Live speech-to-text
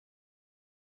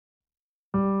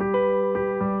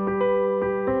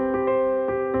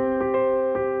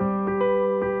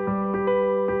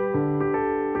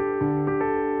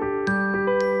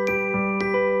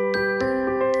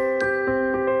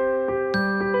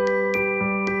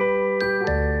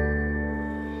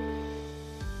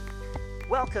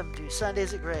welcome to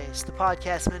Sundays at Grace, the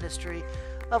podcast ministry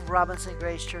of Robinson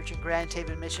Grace Church in Grand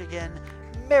Haven, Michigan.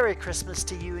 Merry Christmas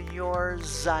to you and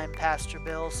yours. I'm Pastor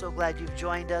Bill. So glad you've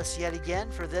joined us yet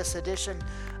again for this edition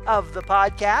of the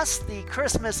podcast, the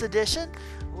Christmas edition.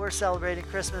 We're celebrating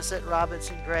Christmas at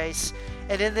Robinson Grace.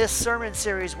 And in this sermon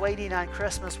series, Waiting on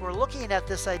Christmas, we're looking at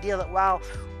this idea that while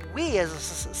we as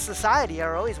a society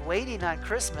are always waiting on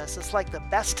Christmas, it's like the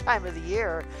best time of the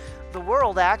year. The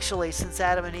world actually, since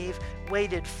Adam and Eve,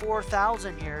 waited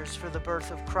 4,000 years for the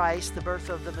birth of Christ, the birth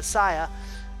of the Messiah,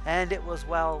 and it was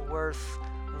well worth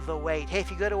the wait. Hey, if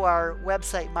you go to our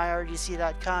website,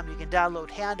 myrgc.com, you can download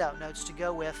handout notes to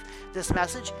go with this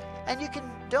message, and you can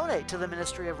donate to the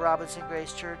ministry of Robinson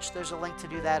Grace Church. There's a link to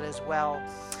do that as well.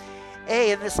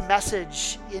 Hey, in this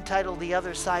message entitled The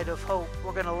Other Side of Hope,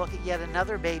 we're going to look at yet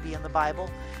another baby in the Bible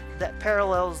that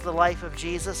parallels the life of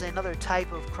Jesus, another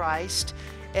type of Christ.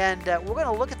 And we're going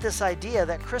to look at this idea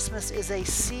that Christmas is a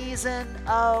season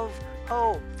of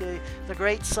hope. The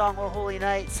great song, O Holy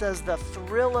Night, says, the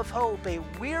thrill of hope, a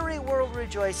weary world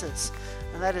rejoices.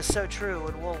 And that is so true,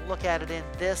 and we'll look at it in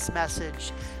this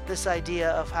message, this idea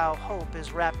of how hope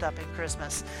is wrapped up in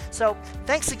Christmas. So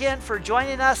thanks again for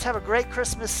joining us. Have a great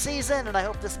Christmas season, and I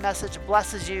hope this message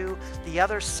blesses you. The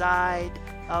Other Side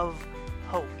of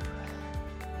Hope.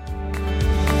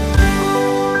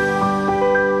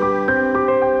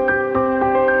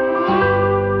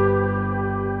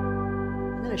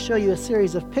 Show you a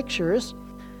series of pictures,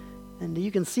 and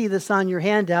you can see this on your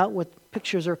handout. What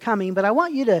pictures are coming, but I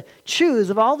want you to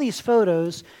choose of all these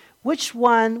photos, which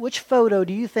photo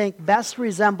do you think best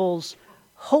resembles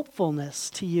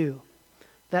hopefulness to you?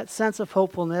 That sense of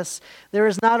hopefulness. There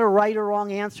is not a right or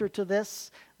wrong answer to this.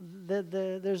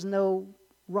 There's no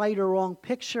right or wrong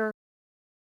picture.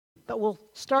 But we'll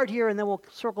start here and then we'll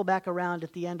circle back around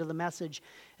at the end of the message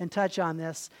and touch on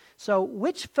this. So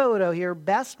which photo here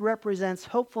best represents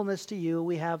hopefulness to you?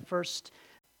 We have first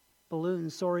balloon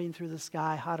soaring through the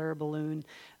sky, hot air balloon.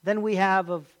 Then we have,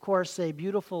 of course, a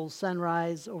beautiful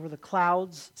sunrise over the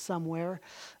clouds somewhere.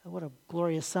 What a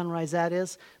glorious sunrise that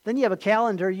is. Then you have a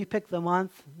calendar. You pick the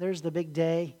month. There's the big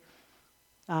day.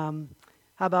 How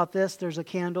about this? There's a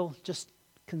candle just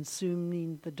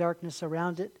consuming the darkness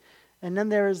around it. And then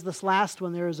there is this last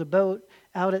one. There is a boat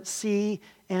out at sea,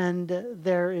 and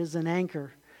there is an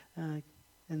anchor. And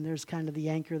there's kind of the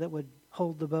anchor that would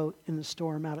hold the boat in the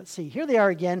storm out at sea. Here they are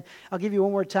again. I'll give you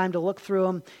one more time to look through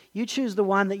them. You choose the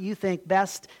one that you think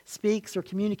best speaks or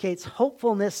communicates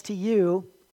hopefulness to you.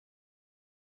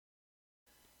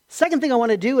 Second thing I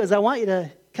want to do is I want you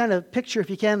to kind of picture, if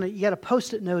you can, you got a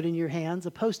Post-it note in your hands,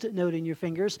 a Post-it note in your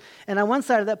fingers. And on one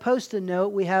side of that Post-it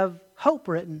note, we have hope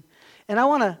written. And I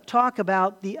want to talk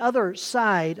about the other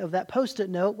side of that Post-it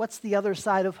note. What's the other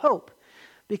side of hope?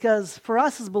 Because for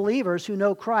us as believers who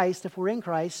know Christ, if we're in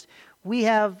Christ, we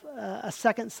have a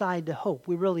second side to hope.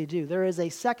 We really do. There is a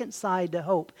second side to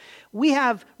hope. We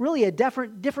have really a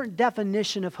different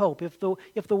definition of hope. If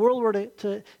the world were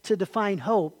to define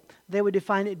hope, they would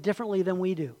define it differently than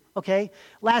we do. Okay?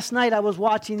 Last night I was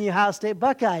watching the Ohio State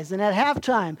Buckeyes, and at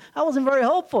halftime, I wasn't very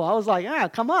hopeful. I was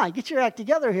like, come on, get your act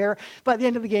together here. But at the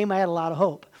end of the game, I had a lot of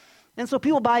hope. And so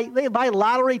people buy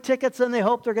lottery tickets, and they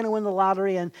hope they're going to win the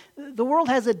lottery. And the world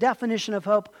has a definition of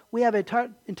hope. We have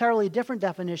an entirely different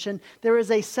definition. There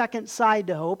is a second side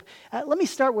to hope. Let me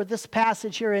start with this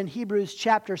passage here in Hebrews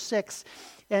chapter 6.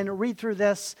 And read through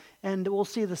this, and we'll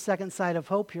see the second side of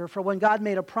hope here. For when God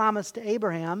made a promise to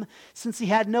Abraham, since he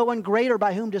had no one greater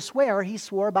by whom to swear, he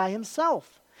swore by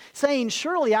himself, saying,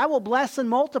 surely I will bless and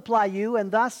multiply you.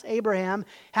 And thus Abraham,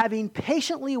 having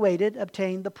patiently waited,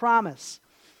 obtained the promise.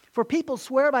 For people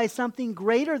swear by something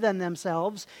greater than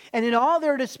themselves, and in all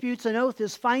their disputes an oath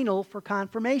is final for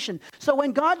confirmation. So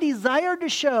when God desired to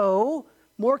show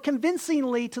more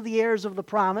convincingly to the heirs of the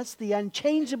promise the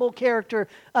unchangeable character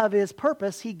of his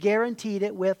purpose, he guaranteed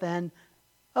it with an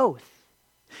oath.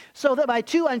 So that by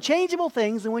two unchangeable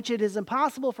things in which it is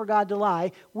impossible for God to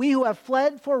lie, we who have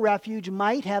fled for refuge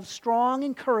might have strong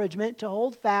encouragement to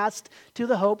hold fast to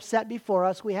the hope set before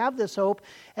us. We have this hope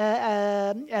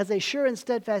as a sure and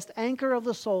steadfast anchor of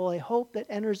the soul, a hope that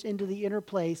enters into the inner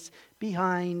place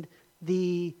behind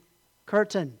the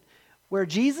curtain, where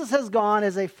Jesus has gone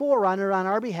as a forerunner on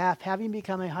our behalf, having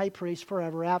become a high priest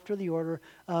forever after the order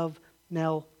of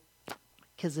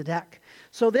Melchizedek.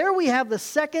 So there we have the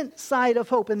second side of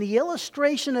hope. And the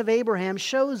illustration of Abraham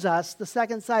shows us the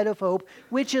second side of hope,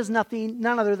 which is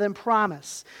none other than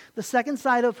promise. The second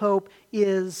side of hope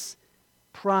is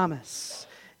promise.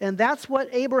 And that's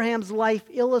what Abraham's life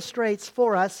illustrates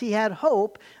for us. He had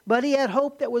hope, but he had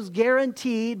hope that was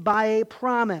guaranteed by a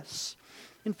promise.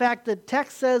 In fact, the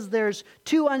text says there's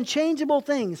two unchangeable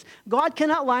things. God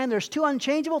cannot lie, and there's two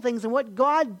unchangeable things. And what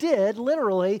God did,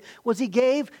 literally, was he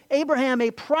gave Abraham a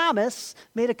promise,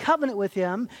 made a covenant with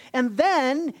him, and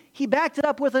then he backed it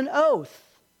up with an oath.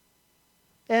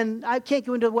 And I can't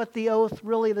go into what the oath,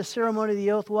 really the ceremony of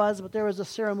the oath was, but there was a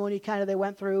ceremony kind of they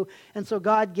went through. And so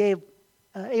God gave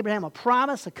Abraham a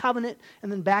promise, a covenant,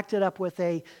 and then backed it up with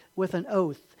an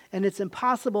oath. And it's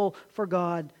impossible for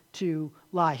God to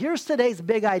lie. Here's today's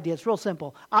big idea. It's real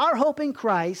simple. Our hope in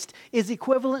Christ is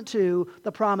equivalent to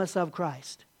the promise of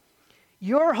Christ.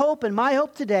 Your hope and my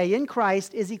hope today in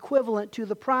Christ is equivalent to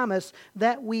the promise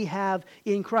that we have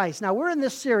in Christ. Now, we're in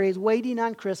this series, Waiting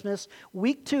on Christmas,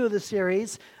 week 2 of the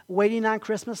series, Waiting on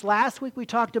Christmas. Last week we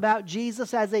talked about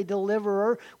Jesus as a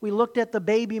deliverer. We looked at the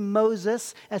baby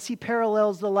Moses as he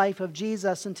parallels the life of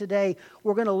Jesus. And today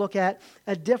we're going to look at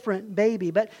a different baby.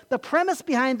 But the premise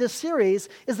behind this series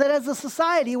is that as a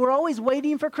society, we're always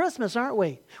waiting for Christmas, aren't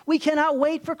we? We cannot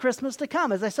wait for Christmas to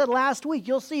come. As I said last week,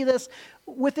 you'll see this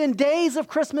within days of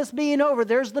Christmas being over.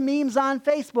 There's the memes on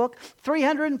Facebook,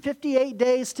 358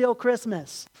 days till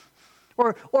Christmas.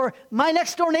 Or my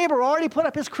next door neighbor already put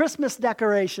up his Christmas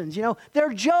decorations. You know, they're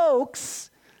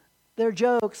jokes,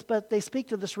 but they speak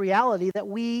to this reality that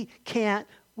we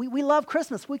love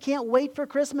Christmas. We can't wait for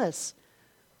Christmas.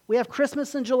 We have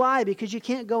Christmas in July because you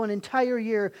can't go an entire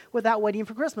year without waiting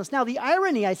for Christmas. Now, the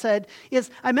irony, I said, is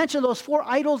I mentioned those 4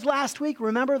 idols last week.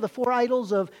 Remember the 4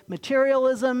 idols of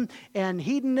materialism and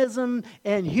hedonism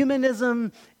and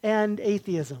humanism and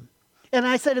atheism. And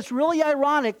I said it's really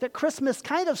ironic that Christmas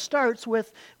kind of starts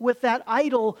with that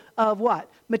idol of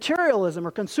what? Materialism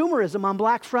or consumerism on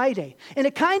Black Friday. And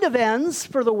it kind of ends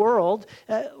for the world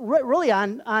really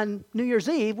on New Year's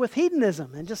Eve with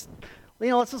hedonism. And just,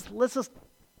 let's just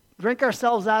drink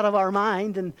ourselves out of our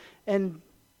mind and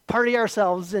party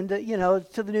ourselves into,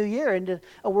 to the new year, into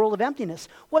a world of emptiness.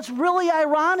 What's really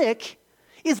ironic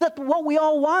is that what we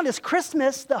all want is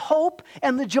Christmas, the hope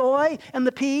and the joy and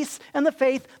the peace and the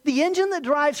faith. The engine that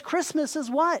drives Christmas is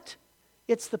what?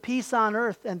 It's the peace on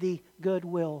earth and the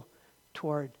goodwill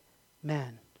toward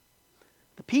men.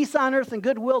 The peace on earth and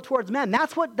goodwill towards men.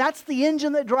 That's the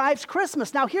engine that drives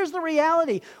Christmas. Now here's the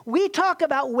reality. We talk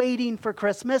about waiting for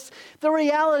Christmas. The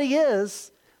reality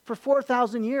is, for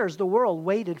 4,000 years, the world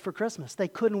waited for Christmas. They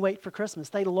couldn't wait for Christmas.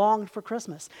 They longed for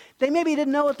Christmas. They maybe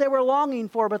didn't know what they were longing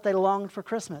for, but they longed for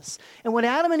Christmas. And when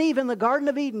Adam and Eve in the Garden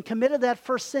of Eden committed that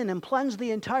first sin and plunged the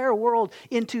entire world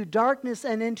into darkness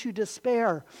and into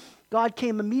despair, God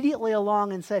came immediately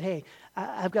along and said, hey,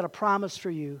 I've got a promise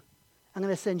for you. I'm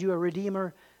going to send you a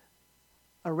Redeemer,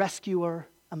 a rescuer,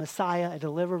 a Messiah, a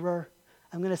deliverer.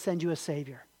 I'm going to send you a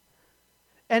Savior.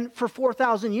 And for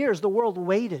 4,000 years, the world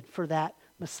waited for that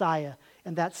Messiah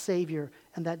and that Savior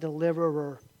and that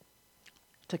deliverer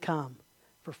to come.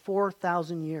 For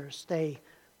 4,000 years, they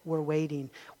were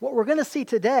waiting. What we're going to see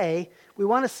today, we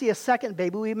want to see a second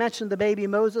baby. We mentioned the baby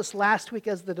Moses last week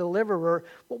as the deliverer.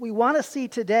 What we want to see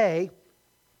today,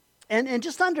 and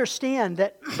just understand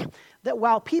that, that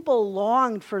while people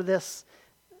longed for this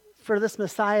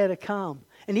Messiah to come,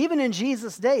 and even in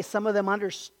Jesus' day, some of them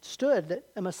understood that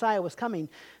a Messiah was coming.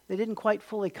 They didn't quite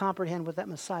fully comprehend what that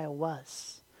Messiah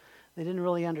was. They didn't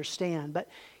really understand. But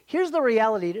here's the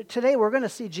reality. Today we're going to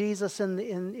see Jesus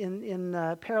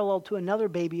in parallel to another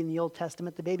baby in the Old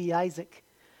Testament, the baby Isaac.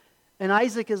 And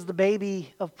Isaac is the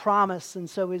baby of promise, and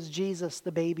so is Jesus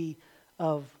the baby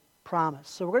of promise.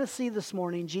 So we're going to see this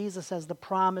morning Jesus as the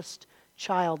promised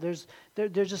child. There's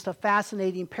just a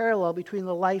fascinating parallel between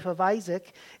the life of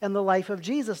Isaac and the life of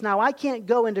Jesus. Now, I can't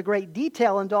go into great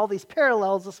detail into all these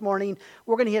parallels this morning.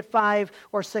 We're going to hit 5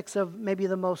 or 6 of maybe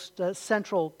the most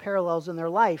central parallels in their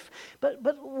life. But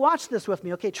watch this with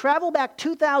me, okay? Travel back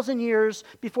 2,000 years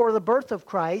before the birth of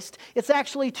Christ. It's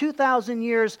actually 2,000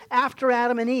 years after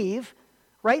Adam and Eve.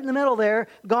 Right in the middle there,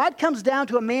 God comes down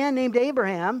to a man named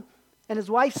Abraham and his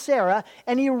wife Sarah,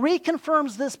 and he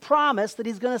reconfirms this promise that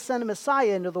he's going to send a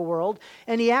Messiah into the world,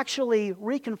 and he actually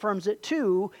reconfirms it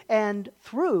to and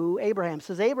through Abraham.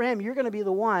 Says, Abraham, you're going to be the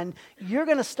one. You're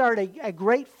going to start a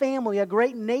great family, a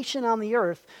great nation on the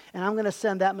earth, and I'm going to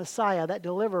send that Messiah, that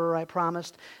deliverer I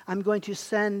promised. I'm going to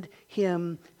send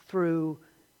him through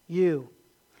you.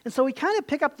 And so we kind of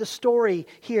pick up the story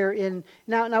here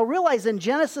now realize in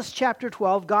Genesis chapter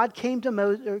 12, God came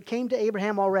to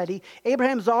Abraham already.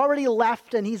 Abraham's already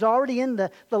left and he's already in the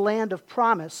land of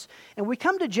promise. And we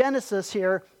come to Genesis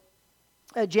here,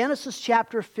 Genesis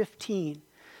chapter 15.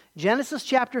 Genesis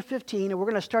chapter 15, and we're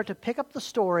going to start to pick up the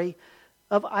story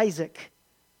of Isaac.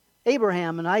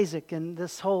 Abraham and Isaac and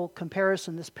this whole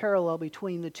comparison, this parallel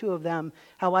between the two of them,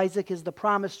 how Isaac is the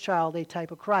promised child, a type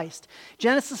of Christ.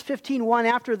 Genesis 15:1,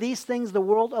 after these things, the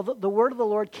word of the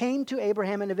Lord came to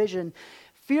Abraham in a vision.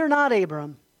 Fear not,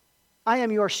 Abram, I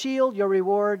am your shield, your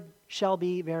reward shall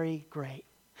be very great.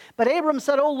 But Abram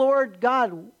said, O Lord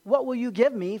God, what will you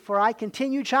give me? For I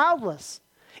continue childless.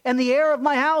 And the heir of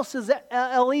my house is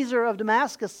Eliezer of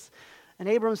Damascus. And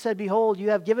Abram said, Behold,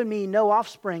 you have given me no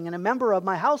offspring, and a member of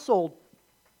my household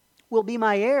will be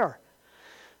my heir.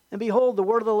 And behold, the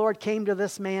word of the Lord came to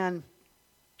this man.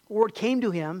 The word came to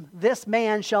him, This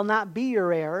man shall not be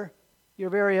your heir.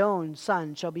 Your very own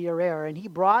son shall be your heir. And he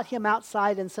brought him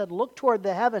outside and said, Look toward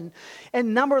the heaven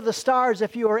and number the stars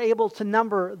if you are able to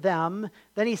number them.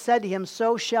 Then he said to him,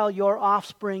 So shall your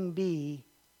offspring be.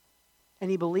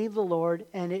 And he believed the Lord,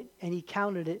 and he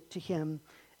counted it to him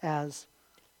as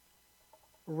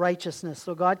righteousness.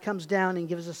 So God comes down and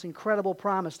gives this incredible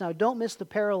promise. Now, don't miss the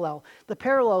parallel. The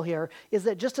parallel here is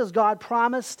that just as God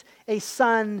promised a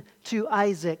son to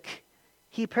Isaac,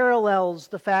 he parallels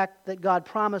the fact that God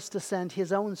promised to send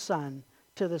his own son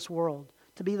to this world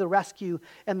to be the rescue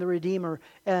and the redeemer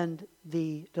and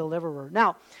the deliverer.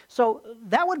 Now, so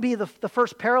that would be the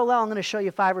first parallel. I'm going to show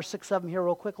you 5 or 6 of them here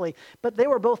real quickly. But they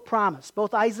were both promised.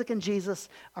 Both Isaac and Jesus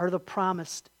are the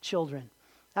promised children.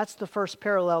 That's the first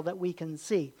parallel that we can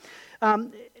see.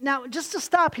 Now, just to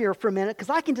stop here for a minute, because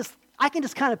I can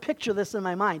just kind of picture this in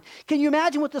my mind. Can you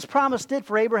imagine what this promise did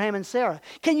for Abraham and Sarah?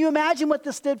 Can you imagine what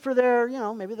this did for their,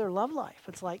 maybe their love life?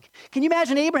 It's like, can you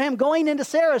imagine Abraham going into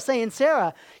Sarah saying,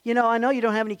 Sarah, I know you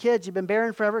don't have any kids. You've been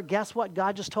barren forever. Guess what?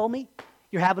 God just told me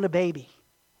you're having a baby.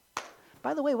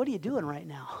 By the way, what are you doing right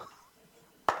now?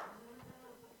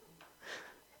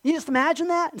 You just imagine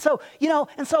that? And so,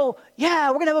 yeah,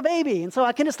 we're going to have a baby. And so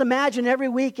I can just imagine every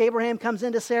week Abraham comes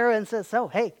into Sarah and says, so,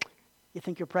 hey, you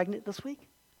think you're pregnant this week?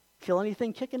 Feel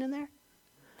anything kicking in there?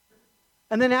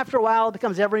 And then after a while, it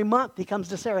becomes every month he comes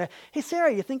to Sarah. Hey,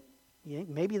 Sarah, you think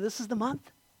maybe this is the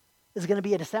month? Is it going to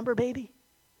be a December baby?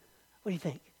 What do you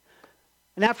think?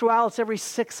 And after a while, it's every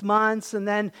 6 months. And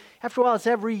then after a while, it's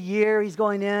every year he's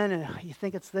going in. And you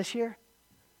think it's this year?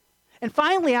 And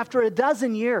finally, after a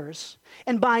dozen years,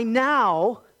 and by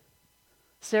now,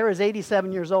 Sarah's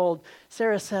 87 years old,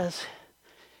 Sarah says,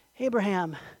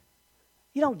 Abraham,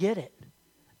 you don't get it.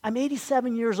 I'm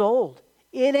 87 years old.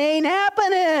 It ain't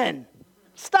happening.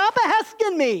 Stop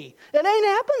asking me. It ain't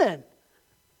happening.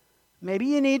 Maybe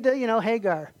you need to,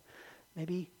 Hagar.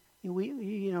 Maybe maybe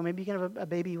you can have a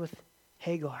baby with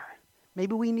Hagar.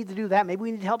 Maybe we need to do that. Maybe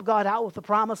we need to help God out with the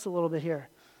promise a little bit here.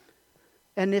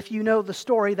 And if you know the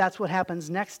story, that's what happens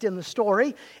next in the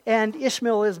story. And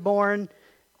Ishmael is born.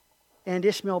 And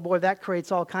Ishmael, boy, that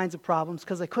creates all kinds of problems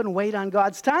because they couldn't wait on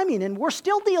God's timing. And we're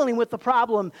still dealing with the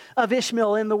problem of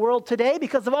Ishmael in the world today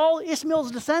because of all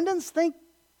Ishmael's descendants think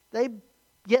they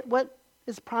get what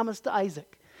is promised to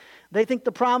Isaac. They think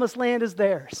the promised land is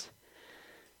theirs.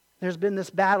 There's been this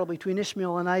battle between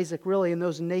Ishmael and Isaac really in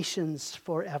those nations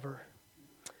forever.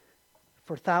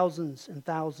 For thousands and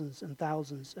thousands and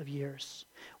thousands of years.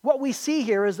 What we see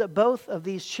here is that both of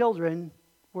these children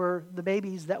were the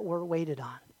babies that were waited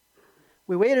on.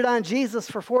 We waited on Jesus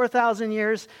for 4,000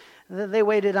 years. They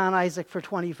waited on Isaac for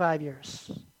 25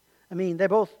 years. I mean, they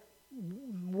both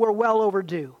were well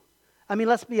overdue. I mean,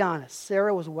 let's be honest.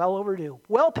 Sarah was well overdue.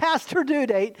 Well past her due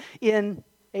date in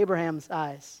Abraham's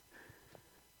eyes.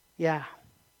 Yeah.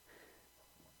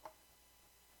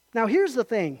 Now, here's the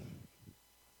thing.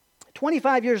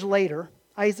 25 years later,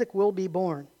 Isaac will be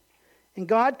born. And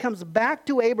God comes back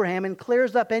to Abraham and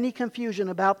clears up any confusion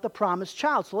about the promised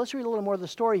child. So let's read a little more of the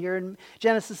story here in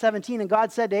Genesis 17. And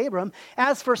God said to Abram,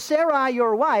 As for Sarai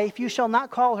your wife, you shall not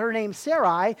call her name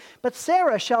Sarai, but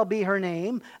Sarah shall be her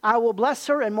name. I will bless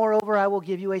her, and moreover I will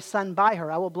give you a son by her.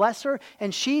 I will bless her,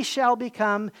 and she shall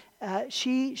become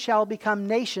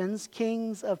nations,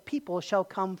 kings of people shall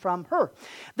come from her.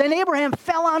 Then Abraham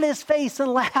fell on his face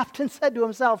and laughed and said to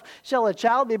himself, Shall a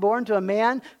child be born to a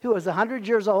man who is 100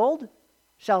 years old?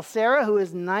 Shall Sarah, who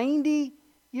is 90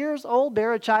 years old,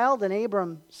 bear a child? And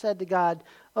Abram said to God,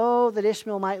 Oh, that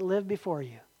Ishmael might live before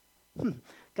you.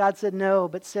 God said, No,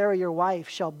 but Sarah your wife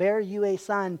shall bear you a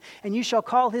son, and you shall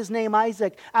call his name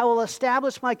Isaac. I will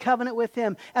establish my covenant with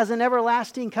him as an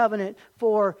everlasting covenant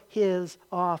for his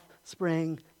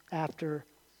offspring after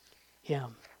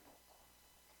him.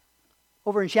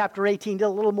 Over in chapter 18, did a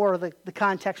little more of the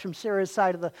context from Sarah's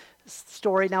side of the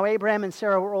story. Now Abraham and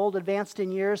Sarah were old, advanced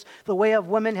in years. The way of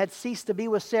women had ceased to be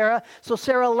with Sarah. So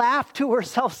Sarah laughed to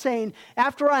herself, saying,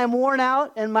 After I am worn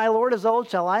out and my Lord is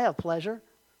old, shall I have pleasure?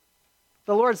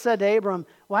 The Lord said to Abram,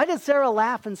 why did Sarah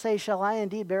laugh and say, shall I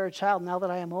indeed bear a child now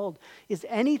that I am old? Is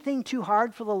anything too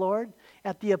hard for the Lord?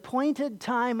 At the appointed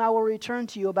time I will return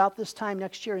to you about this time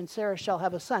next year, and Sarah shall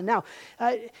have a son. Now,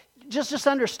 just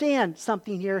understand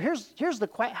something here. Here's the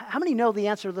question. How many know the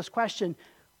answer to this question?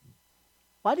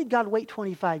 Why did God wait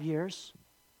 25 years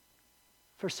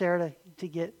for Sarah to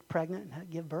get pregnant and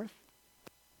give birth?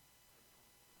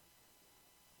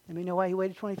 Anybody know why he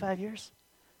waited 25 years?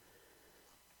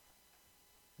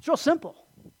 It's real simple.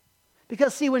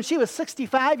 Because, see, when she was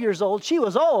 65 years old, she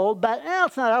was old, but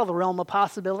it's not out of the realm of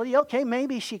possibility. Okay,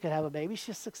 maybe she could have a baby.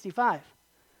 She's 65.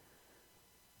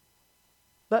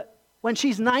 But when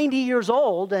she's 90 years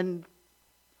old and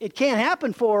it can't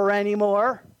happen for her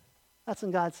anymore, that's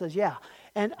when God says, yeah.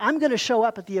 And I'm going to show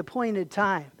up at the appointed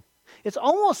time. It's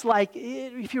almost like,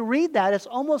 if you read that, it's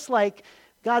almost like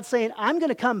God saying, I'm going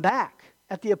to come back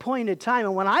at the appointed time.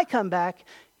 And when I come back,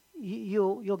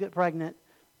 you'll get pregnant.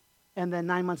 And then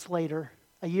 9 months later,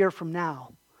 a year from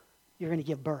now, you're going to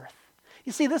give birth.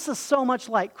 You see, this is so much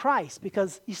like Christ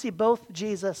because you see both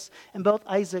Jesus and both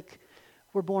Isaac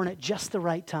were born at just the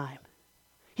right time.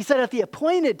 He said at the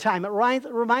appointed time. It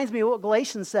reminds me of what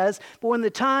Galatians says, but when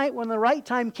the right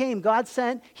time came, God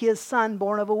sent his son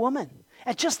born of a woman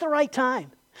at just the right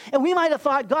time. And we might have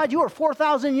thought, God, you were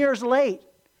 4,000 years late.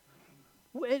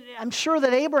 I'm sure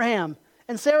that Abraham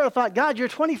and Sarah thought, God, you're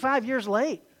 25 years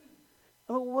late.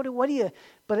 What do you,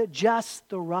 but at just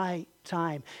the right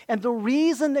time. And the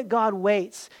reason that God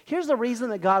waits, here's the reason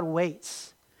that God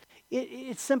waits.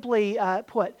 It's simply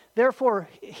put, therefore,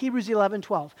 Hebrews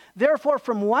 11:12. Therefore,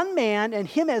 from one man, and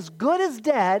him as good as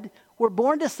dead, were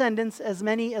born descendants as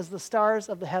many as the stars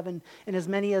of the heaven and as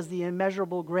many as the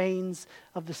immeasurable grains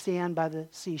of the sand by the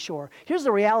seashore. Here's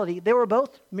the reality. They were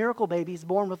both miracle babies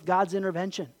born with God's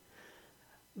intervention.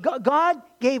 God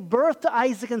gave birth to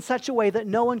Isaac in such a way that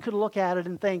no one could look at it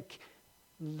and think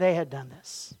they had done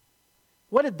this.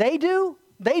 What did they do?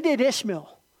 They did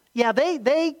Ishmael. Yeah,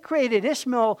 they created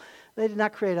Ishmael. They did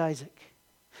not create Isaac.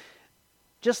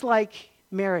 Just like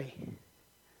Mary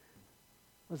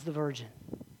was the virgin.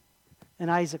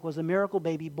 And Isaac was a miracle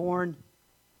baby born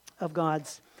of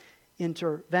God's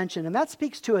intervention. And that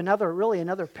speaks to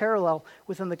another parallel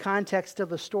within the context of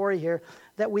the story here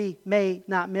that we may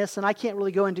not miss. And I can't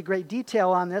really go into great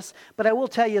detail on this, but I will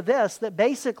tell you this, that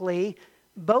basically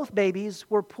both babies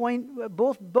pointed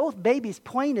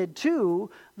to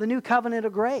the new covenant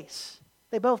of grace.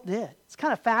 They both did. It's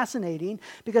kind of fascinating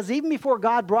because even before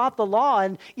God brought the law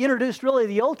and introduced really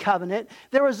the old covenant,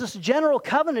 there was this general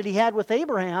covenant he had with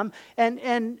Abraham,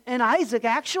 and Isaac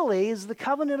actually is the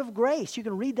covenant of grace. You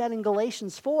can read that in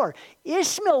Galatians 4.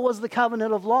 Ishmael was the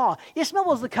covenant of law. Ishmael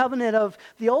was the covenant of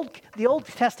the Old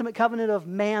Testament covenant of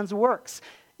man's works.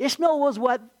 Ishmael was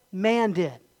what man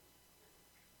did.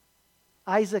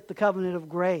 Isaac, the covenant of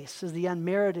grace, is the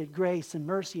unmerited grace and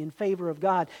mercy and favor of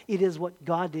God. It is what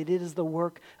God did. It is the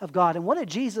work of God. And what did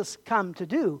Jesus come to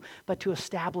do? But to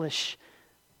establish,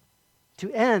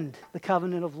 to end the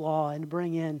covenant of law and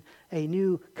bring in a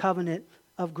new covenant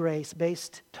of grace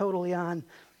based totally on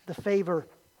the favor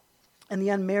and the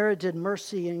unmerited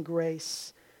mercy and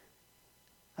grace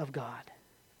of God.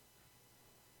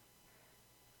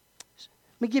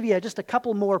 Let me give you just a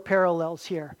couple more parallels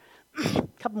here. A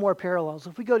couple more parallels.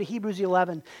 If we go to Hebrews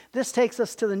 11, this takes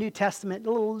us to the New Testament,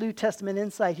 a little New Testament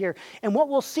insight here. And what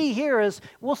we'll see here is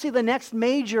we'll see the next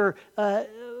major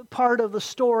part of the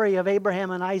story of Abraham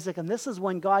and Isaac. And this is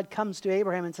when God comes to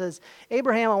Abraham and says,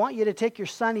 Abraham, I want you to take your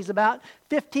son. He's about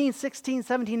 15, 16,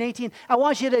 17, 18. I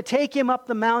want you to take him up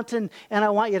the mountain and I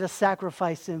want you to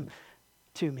sacrifice him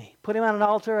to me. Put him on an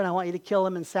altar and I want you to kill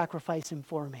him and sacrifice him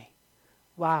for me.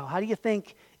 Wow. How do you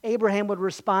think Abraham would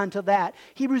respond to that?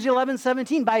 Hebrews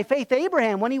 11:17, by faith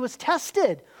Abraham, when he was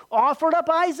tested, offered up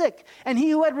Isaac. And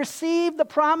he who had received the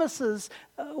promises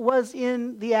was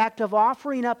in the act of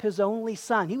offering up his only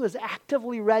son. He was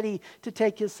actively ready to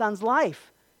take his son's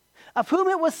life. Of whom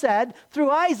it was said,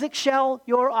 through Isaac shall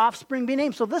your offspring be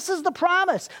named. So this is the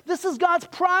promise. This is God's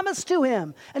promise to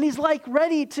him. And he's like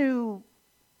ready to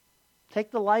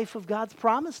take the life of God's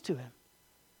promise to him.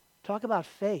 Talk about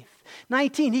faith.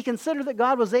 19, he considered that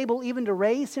God was able even to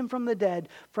raise him from the dead,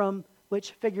 from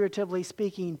which, figuratively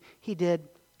speaking, he did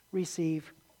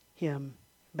receive him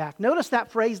back. Notice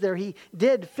that phrase there. He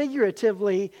did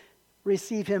figuratively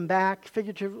receive him back,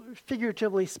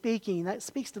 figuratively speaking. That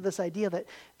speaks to this idea that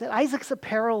Isaac's a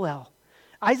parallel.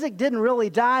 Isaac didn't really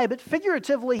die, but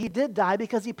figuratively he did die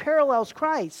because he parallels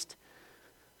Christ.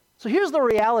 So here's the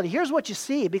reality. Here's what you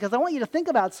see, because I want you to think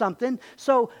about something.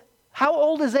 So how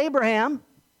old is Abraham?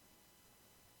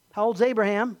 How old's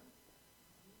Abraham?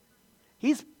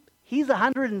 He's He's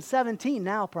 117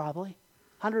 now, probably.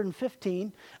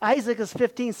 115. Isaac is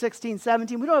 15, 16,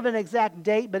 17. We don't have an exact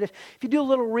date, but if you do a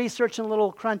little research and a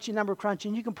little number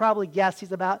crunching, you can probably guess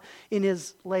he's about in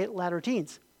his latter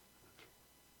teens.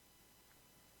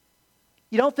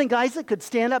 You don't think Isaac could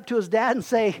stand up to his dad and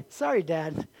say, "Sorry,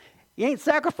 Dad, you ain't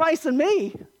sacrificing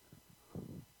me."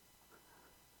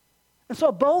 And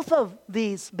so both of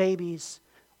these babies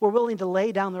were willing to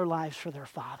lay down their lives for their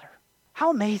father. How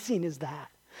amazing is that?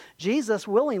 Jesus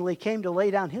willingly came to lay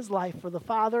down his life for the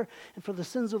Father and for the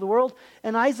sins of the world.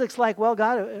 And Isaac's like, well,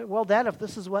 Dad, if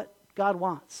this is what God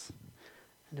wants,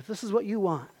 and if this is what you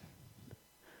want.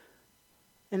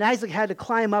 And Isaac had to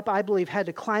climb up, I believe,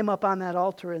 on that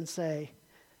altar and say,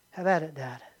 "Have at it,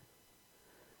 Dad.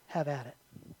 Have at it."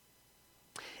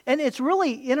 And it's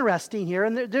really interesting here,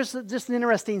 and there's just an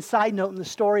interesting side note in the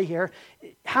story here.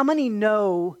 How many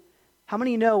know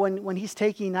when he's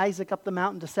taking Isaac up the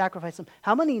mountain to sacrifice him,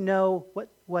 how many know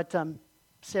what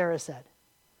Sarah said?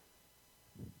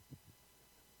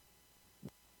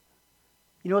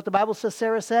 You know what the Bible says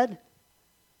Sarah said?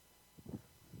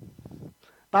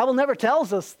 Bible never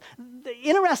tells us.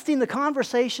 Interesting, the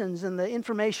conversations and the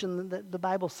information that the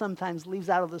Bible sometimes leaves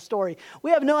out of the story.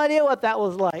 We have no idea what that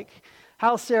was like.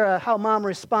 How Mom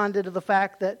responded to the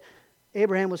fact that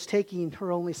Abraham was taking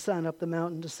her only son up the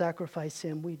mountain to sacrifice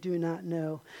him. We do not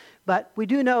know. But we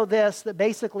do know this, that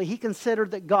basically he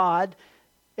considered that God,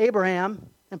 Abraham,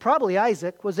 and probably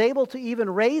Isaac, was able to even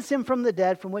raise him from the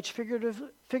dead, from which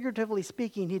figuratively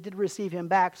speaking, he did receive him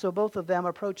back. So both of them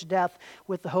approached death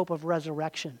with the hope of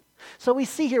resurrection. So we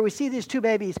see these two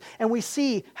babies, and we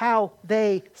see how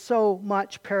they so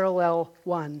much parallel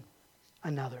one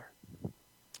another.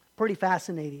 Pretty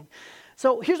fascinating.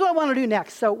 So here's what I want to do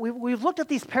next. So we've looked at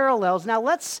these parallels. Now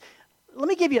let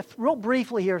me give you real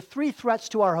briefly here 3 threats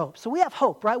to our hope. So we have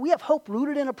hope, right? We have hope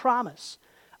rooted in a promise.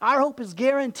 Our hope is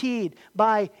guaranteed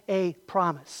by a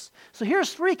promise. So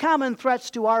here's 3 common threats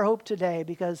to our hope today,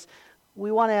 because we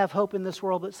want to have hope in this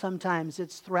world, but sometimes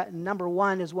it's threatened. Number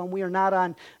 1 is when we are not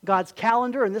on God's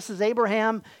calendar, and this is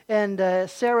Abraham and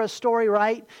Sarah's story,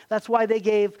 right? That's why they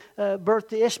gave birth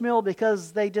to Ishmael,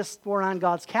 because they just weren't on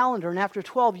God's calendar. And after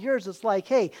 12 years, it's like,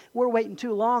 hey, we're waiting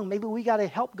too long. Maybe we got to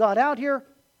help God out here.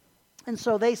 And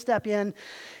so they step in,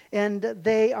 and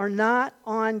they are not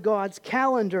on God's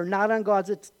calendar, not on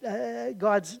God's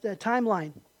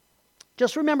timeline.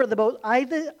 Just remember that both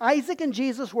Isaac and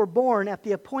Jesus were born at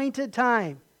the appointed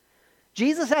time.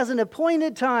 Jesus has an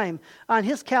appointed time on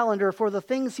his calendar for the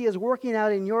things he is working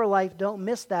out in your life. Don't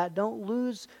miss that. Don't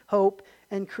lose hope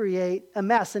and create a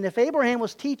mess. And if Abraham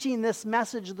was teaching this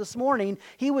message this morning,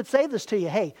 he would say this to you: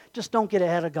 hey, just don't get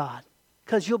ahead of God,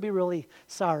 because you'll be really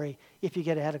sorry if you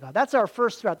get ahead of God. That's our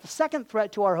first threat. The second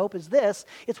threat to our hope is this: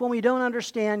 it's when we don't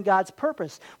understand God's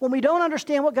purpose, when we don't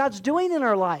understand what God's doing in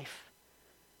our life.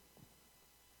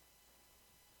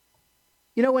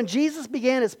 You know, when Jesus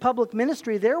began his public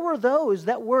ministry, there were those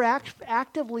that were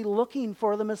actively looking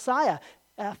for the Messiah.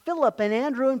 Philip and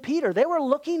Andrew and Peter, they were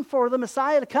looking for the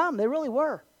Messiah to come. They really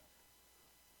were.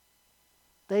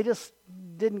 They just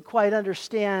didn't quite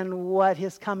understand what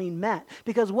his coming meant.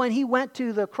 Because when he went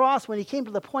to the cross, when he came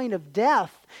to the point of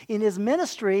death in his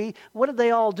ministry, what did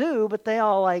they all do? But they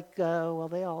all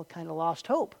they all kind of lost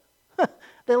hope.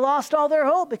 They lost all their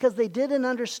hope because they didn't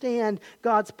understand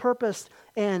God's purpose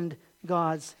and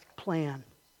God's plan.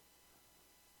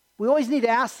 We always need to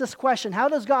ask this question: how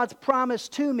does God's promise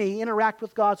to me interact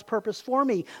with God's purpose for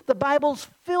me? The Bible's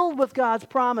filled with God's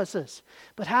promises.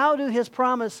 But how do his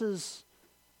promises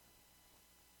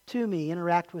to me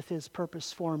interact with his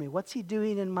purpose for me? What's he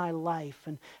doing in my life?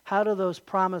 And how do those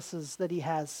promises that he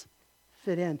has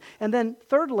fit in? And then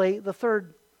thirdly, the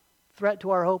third threat to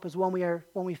our hope is when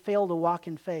we fail to walk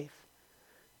in faith.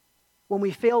 When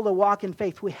we fail to walk in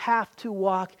faith, we have to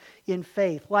walk in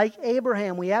faith. Like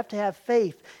Abraham, we have to have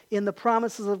faith in the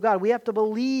promises of God. We have to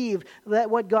believe that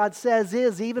what God says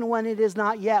is, even when it is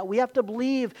not yet. We have to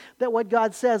believe that what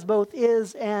God says both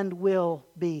is and will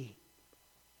be.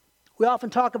 We often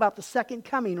talk about the second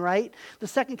coming, right? The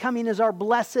second coming is our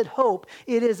blessed hope.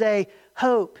 It is a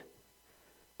hope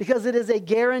because it is a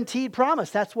guaranteed promise.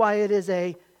 That's why it is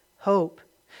a hope.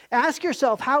 Ask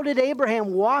yourself, how did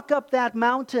Abraham walk up that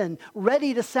mountain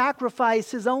ready to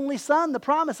sacrifice his only son, the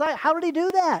promise? How did he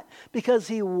do that? Because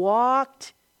he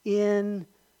walked in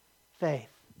faith.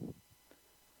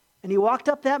 And he walked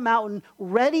up that mountain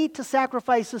ready to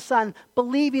sacrifice his son,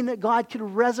 believing that God could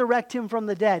resurrect him from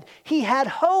the dead. He had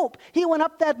hope. He went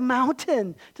up that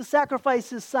mountain to sacrifice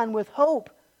his son with hope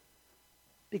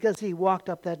because he walked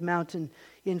up that mountain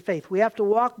in faith. We have to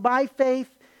walk by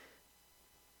faith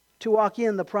to walk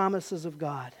in the promises of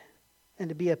God. and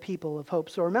to be a people of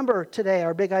hope. So remember today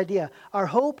our big idea. Our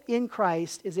hope in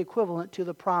Christ is equivalent to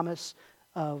the promise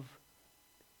of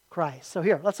Christ. So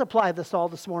here, let's apply this all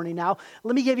this morning now.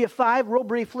 Let me give you real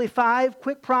briefly, five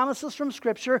quick promises from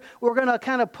Scripture. We're going to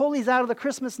kind of pull these out of the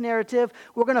Christmas narrative.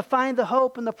 We're going to find the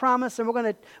hope and the promise, and we're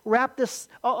going to wrap this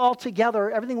all together,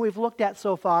 everything we've looked at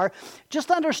so far. Just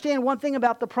understand one thing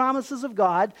about the promises of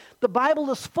God. The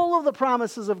Bible is full of the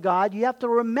promises of God. You have to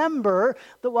remember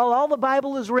that while all the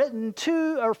Bible is written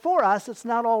to or for us, it's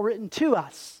not all written to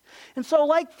us. And so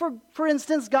like, for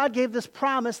instance, God gave this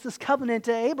promise, this covenant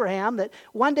to Abraham that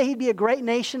one day he'd be a great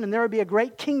nation and there would be a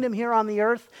great kingdom here on the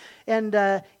earth. And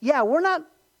that's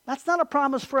not a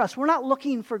promise for us. We're not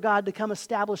looking for God to come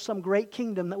establish some great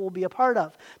kingdom that we'll be a part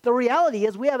of. The reality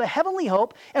is we have a heavenly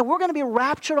hope and we're going to be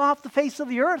raptured off the face of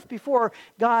the earth before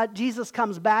Jesus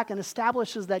comes back and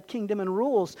establishes that kingdom and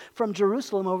rules from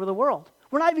Jerusalem over the world.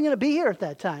 We're not even going to be here at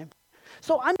that time.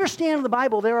 So understand in the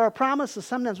Bible, there are promises.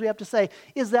 Sometimes we have to say,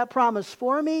 is that promise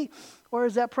for me or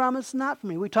is that promise not for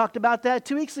me? We talked about that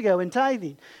 2 weeks ago in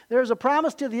tithing. There's a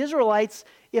promise to the Israelites,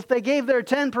 if they gave their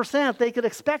 10%, they could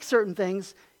expect certain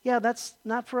things. Yeah, that's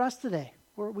not for us today.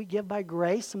 We give by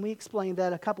grace, and we explained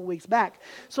that a couple weeks back.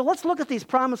 So let's look at these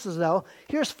promises, though.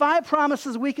 Here's 5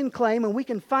 promises we can claim, and we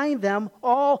can find them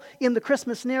all in the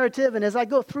Christmas narrative. And as I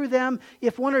go through them,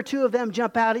 if 1 or 2 of them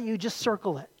jump out at you, just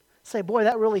circle it. Say, boy,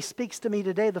 that really speaks to me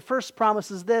today. The first promise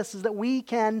is this, is that we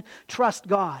can trust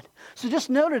God. So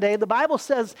just know today, the Bible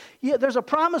says there's a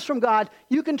promise from God.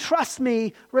 You can trust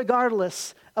me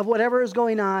regardless of whatever is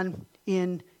going on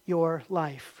in your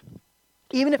life.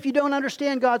 Even if you don't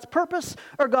understand God's purpose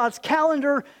or God's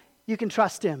calendar, you can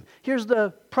trust Him. Here's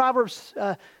the Proverbs,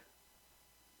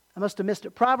 I must have missed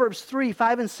it. Proverbs 3,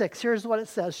 5, and 6. Here's what it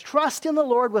says. Trust in the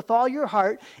Lord with all your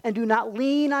heart and do not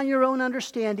lean on your own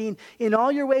understanding. In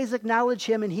all your ways acknowledge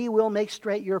Him and He will make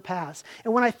straight your paths.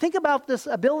 And when I think about this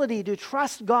ability to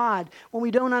trust God when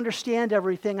we don't understand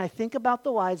everything, I think about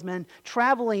the wise men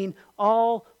traveling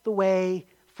all the way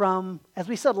from, as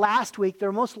we said last week,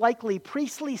 they're most likely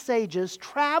priestly sages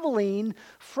traveling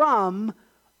from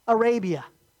Arabia.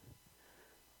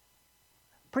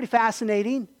 Pretty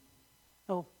fascinating.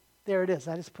 Oh, there it is.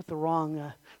 I just put the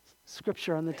wrong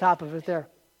scripture on the top of it there.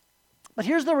 But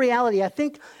here's the reality. I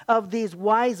think of these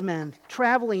wise men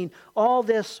traveling all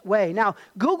this way. Now,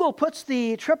 Google puts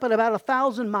the trip at about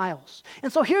 1,000 miles.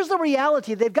 And so here's the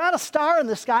reality. They've got a star in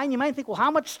the sky, and you might think, well,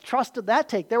 how much trust did that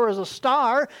take? There was a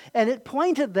star, and it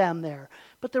pointed them there.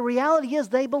 But the reality is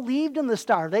they believed in the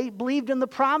star. They believed in the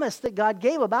promise that God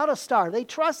gave about a star. They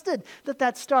trusted that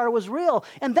that star was real.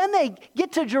 And then they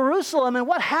get to Jerusalem, and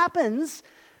what happens?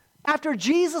 After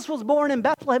Jesus was born in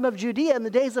Bethlehem of Judea in the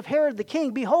days of Herod the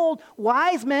king, behold,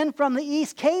 wise men from the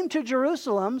east came to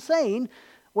Jerusalem, saying,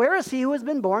 where is he who has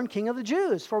been born King of the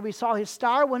Jews? For we saw his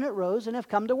star when it rose and have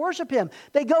come to worship him.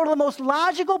 They go to the most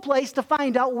logical place to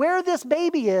find out where this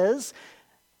baby is,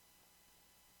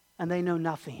 and they know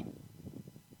nothing.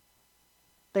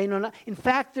 They know not. In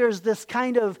fact, there's this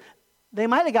kind of, they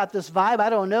might have got this vibe, I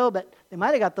don't know, but they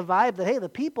might have got the vibe that, hey, the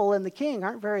people and the king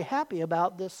aren't very happy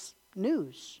about this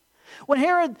news. When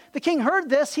Herod the king heard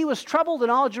this, he was troubled,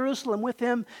 and all Jerusalem with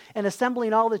him, and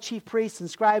assembling all the chief priests and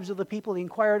scribes of the people, he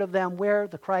inquired of them where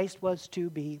the Christ was to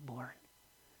be born.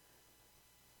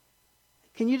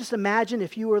 Can you just imagine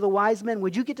if you were the wise men?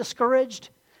 Would you get discouraged?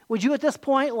 Would you at this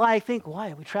point think,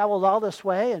 why, we traveled all this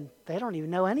way and they don't even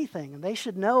know anything, and they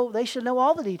should know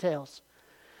all the details?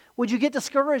 Would you get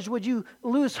discouraged? Would you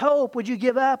lose hope? Would you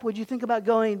give up? Would you think about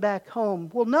going back home?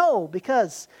 Well, no,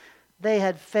 because they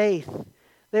had faith.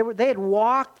 They had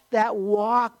walked that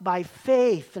walk by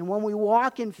faith. And when we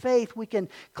walk in faith, we can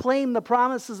claim the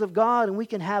promises of God and we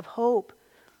can have hope.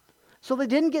 So they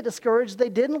didn't get discouraged. They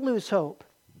didn't lose hope.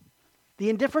 The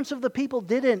indifference of the people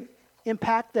didn't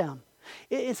impact them.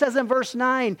 It says in verse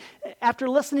 9, after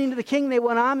listening to the king, they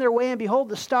went on their way, and behold,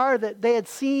 the star that they had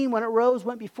seen when it rose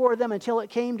went before them until it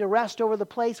came to rest over the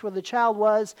place where the child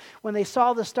was. When they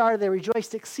saw the star, they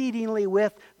rejoiced exceedingly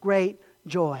with great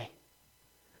joy.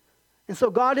 And so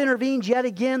God intervenes yet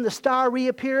again. The star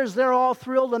reappears. They're all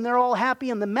thrilled and they're all happy.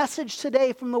 And the message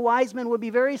today from the wise men would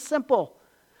be very simple.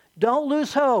 Don't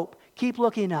lose hope. Keep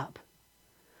looking up.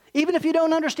 Even if you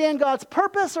don't understand God's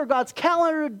purpose or God's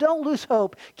calendar, don't lose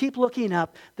hope. Keep looking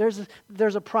up. There's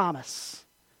a promise.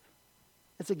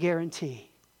 It's a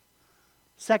guarantee.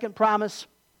 Second promise,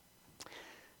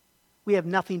 we have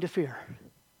nothing to fear.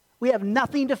 We have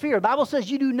nothing to fear. The Bible says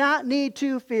you do not need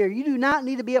to fear. You do not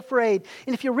need to be afraid.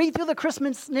 And if you read through the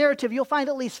Christmas narrative, you'll find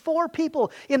at least 4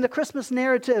 people in the Christmas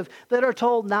narrative that are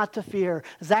told not to fear.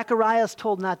 Zechariah is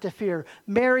told not to fear.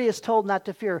 Mary is told not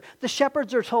to fear. The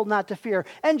shepherds are told not to fear.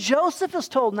 And Joseph is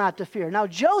told not to fear. Now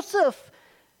Joseph,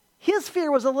 his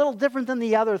fear was a little different than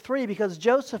the other 3 because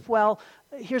Joseph, well,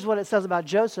 here's what it says about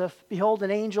Joseph. Behold, an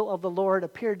angel of the Lord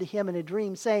appeared to him in a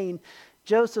dream, saying,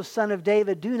 Joseph, son of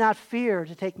David, do not fear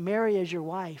to take Mary as your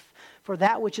wife, for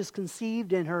that which is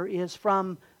conceived in her is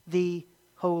from the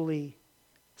Holy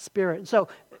Spirit. And so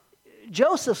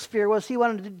Joseph's fear was he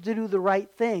wanted to do the right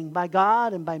thing by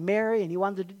God and by Mary, and he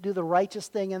wanted to do the righteous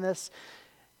thing in this.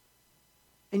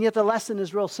 And yet the lesson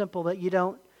is real simple, that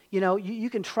you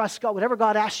can trust God. Whatever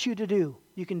God asks you to do,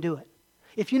 you can do it.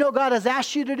 If you know God has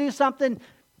asked you to do something,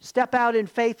 step out in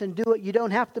faith and do it. You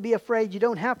don't have to be afraid. You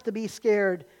don't have to be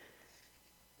scared.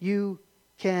 You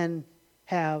can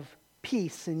have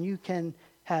peace and you can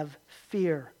have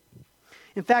fear.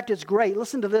 In fact, it's great.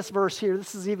 Listen to this verse here.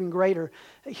 This is even greater.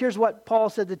 Here's what Paul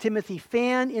said to Timothy.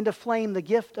 Fan into flame the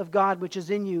gift of God which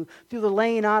is in you through the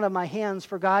laying on of my hands.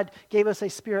 For God gave us a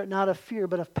spirit not of fear,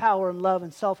 but of power and love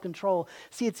and self-control.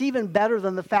 See, it's even better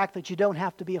than the fact that you don't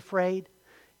have to be afraid.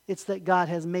 It's that God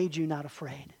has made you not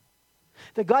afraid.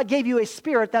 That God gave you a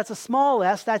spirit, that's a small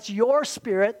s, that's your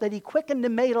spirit that he quickened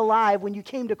and made alive when you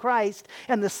came to Christ.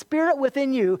 And the spirit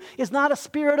within you is not a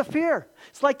spirit of fear.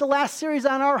 It's like the last series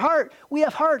on our heart. We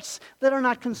have hearts that are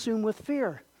not consumed with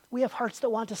fear. We have hearts that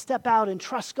want to step out and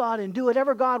trust God and do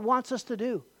whatever God wants us to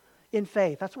do in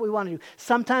faith. That's what we want to do.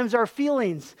 Sometimes our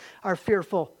feelings are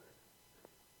fearful,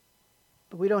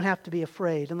 but we don't have to be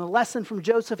afraid. And the lesson from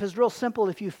Joseph is real simple.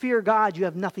 If you fear God, you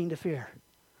have nothing to fear.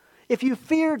 If you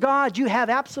fear God, you have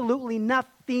absolutely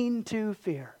nothing to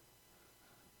fear.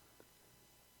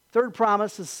 Third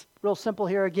promise is real simple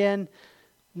here again.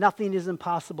 Nothing is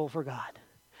impossible for God.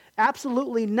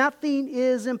 Absolutely nothing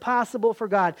is impossible for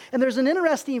God. And there's an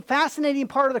interesting, fascinating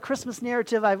part of the Christmas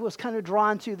narrative I was kind of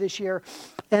drawn to this year.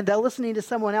 And listening to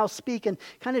someone else speak and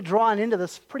kind of drawn into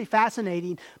this, pretty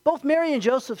fascinating. Both Mary and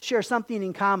Joseph share something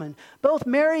in common. Both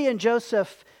Mary and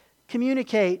Joseph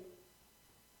communicate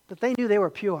that they knew they were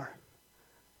pure.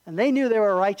 And they knew they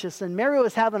were righteous, and Mary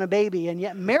was having a baby, and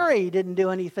yet Mary didn't do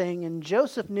anything, and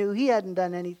Joseph knew he hadn't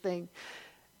done anything.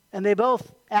 And they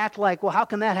both act like, well, how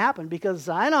can that happen? Because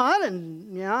I'm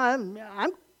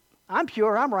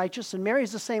pure, I'm righteous, and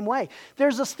Mary's the same way.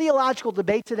 There's this theological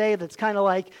debate today that's kind of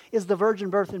like, is the virgin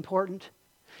birth important?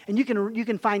 And you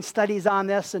can find studies on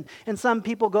this, and some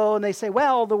people go and they say,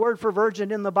 well, the word for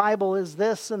virgin in the Bible is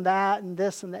this and that and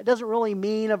this and that. It doesn't really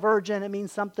mean a virgin, it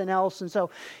means something else. And so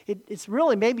it's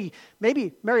really, maybe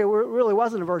Mary really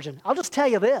wasn't a virgin. I'll just tell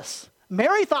you this.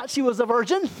 Mary thought she was a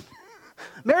virgin.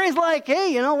 Mary's like,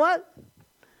 hey, you know what?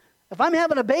 If I'm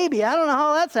having a baby, I don't know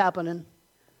how that's happening.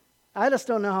 I just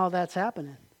don't know how that's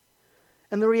happening.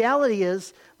 And the reality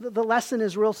is, the lesson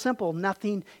is real simple.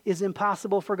 Nothing is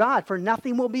impossible for God, for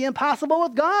nothing will be impossible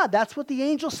with God. That's what the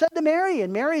angel said to Mary,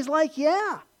 and Mary's like,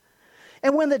 yeah.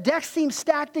 And when the deck seems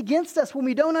stacked against us, when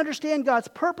we don't understand God's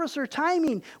purpose or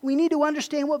timing, we need to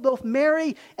understand what both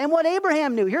Mary and what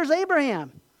Abraham knew. Here's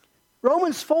Abraham.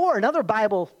 Romans 4, another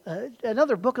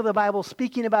book of the Bible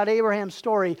speaking about Abraham's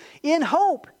story. In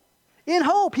hope,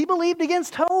 he believed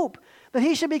against hope, that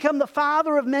he should become the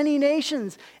father of many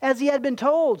nations, as he had been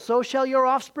told, so shall your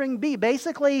offspring be.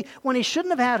 Basically, when he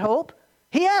shouldn't have had hope,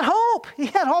 he had hope. He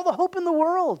had all the hope in the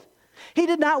world. He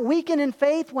did not weaken in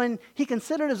faith when he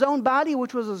considered his own body,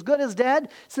 which was as good as dead,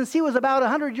 since he was about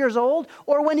 100 years old,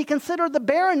 or when he considered the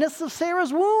barrenness of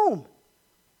Sarah's womb.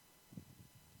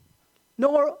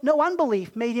 No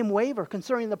unbelief made him waver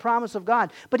concerning the promise of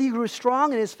God, but he grew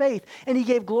strong in his faith, and he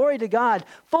gave glory to God,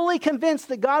 fully convinced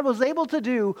that God was able to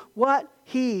do what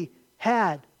he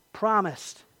had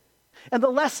promised. And the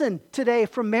lesson today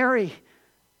from Mary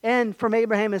and from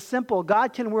Abraham is simple.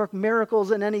 God can work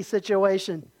miracles in any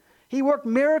situation. He worked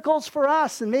miracles for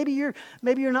us, and maybe you're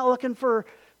not looking for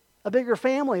a bigger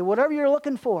family, whatever you're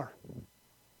looking for.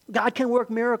 God can work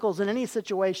miracles in any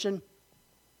situation,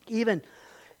 even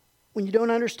when you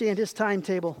don't understand his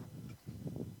timetable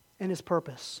and his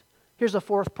purpose. Here's a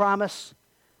fourth promise.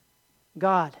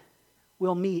 God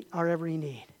will meet our every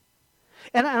need.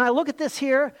 And I look at this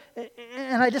here,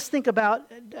 and I just think about,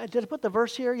 did I put the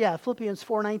verse here? Yeah, Philippians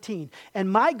 4:19. And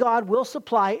my God will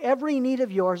supply every need of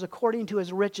yours according to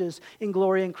his riches in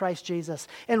glory in Christ Jesus.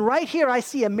 And right here I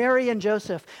see a Mary and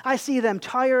Joseph. I see them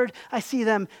tired. I see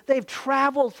them, they've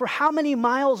traveled for how many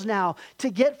miles now to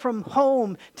get from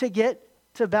home to get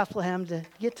to Bethlehem to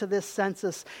get to this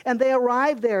census, and they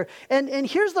arrive there. And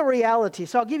here's the reality.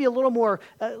 So I'll give you a little more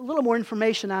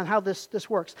information on how this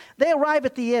works. They arrive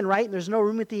at the inn, right? And there's no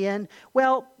room at the inn.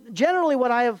 Well, generally,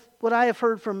 what I have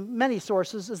heard from many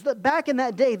sources is that back in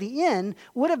that day, the inn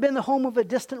would have been the home of a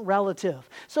distant relative.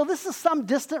 So this is some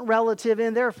distant relative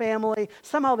in their family.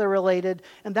 Somehow they're related,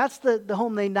 and that's the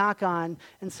home they knock on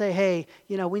and say, "Hey,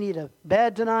 we need a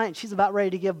bed tonight." And she's about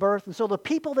ready to give birth, and so the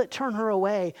people that turn her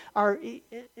away are,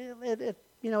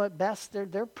 at best,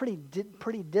 they're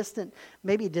pretty distant,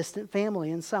 maybe distant family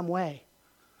in some way.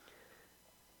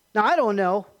 Now I don't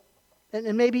know.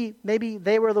 And maybe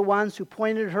they were the ones who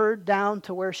pointed her down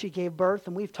to where she gave birth.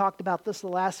 And we've talked about this the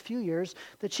last few years,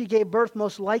 that she gave birth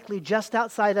most likely just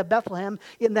outside of Bethlehem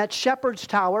in that shepherd's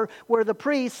tower where the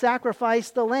priests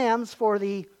sacrificed the lambs for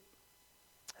the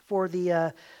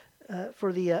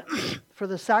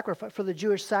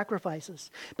Jewish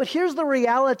sacrifices. But here's the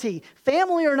reality.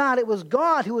 Family or not, it was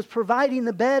God who was providing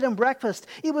the bed and breakfast.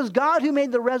 It was God who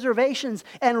made the reservations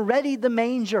and readied the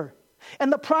manger.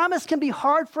 And the promise can be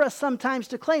hard for us sometimes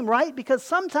to claim, right? Because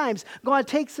sometimes God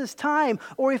takes His time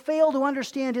or we fail to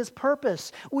understand His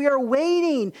purpose. We are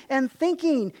waiting and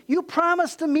thinking, "You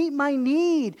promised to meet my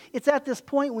need." It's at this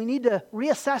point we need to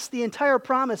reassess the entire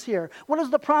promise here. What does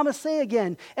the promise say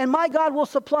again? "And my God will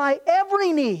supply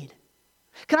every need."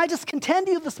 Can I just contend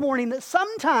to you this morning that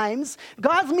sometimes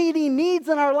God's meeting needs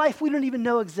in our life we don't even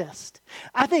know exist.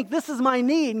 I think this is my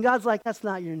need, and God's like, "That's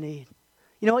not your need."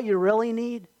 You know what you really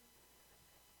need?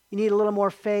 You need a little more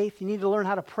faith. You need to learn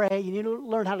how to pray. You need to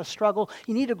learn how to struggle.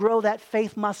 You need to grow that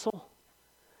faith muscle.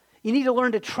 You need to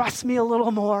learn to trust me a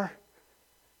little more.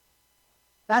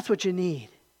 That's what you need.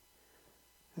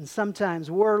 And sometimes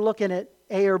we're looking at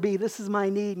A or B. This is my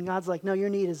need. And God's like, "No, your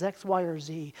need is X, Y, or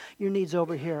Z. Your need's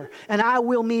over here. And I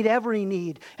will meet every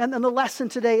need." And then the lesson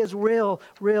today is real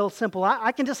simple.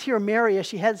 I can just hear Mary as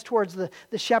she heads towards the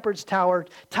shepherd's tower,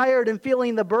 tired and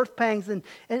feeling the birth pangs. And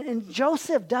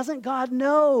Joseph, doesn't God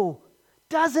know?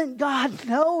 Doesn't God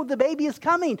know the baby is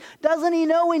coming? Doesn't He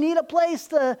know we need a place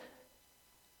to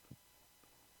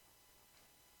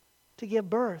give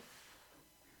birth?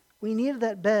 We needed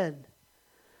that bed.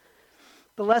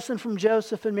 The lesson from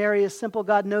Joseph and Mary is simple.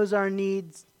 God knows our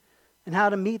needs and how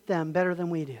to meet them better than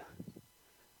we do.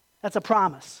 That's a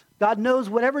promise. God knows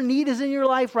whatever need is in your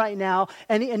life right now,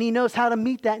 and He knows how to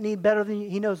meet that need better than you.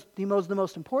 He knows the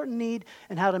most important need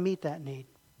and how to meet that need.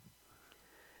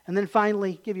 And then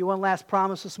finally, give you one last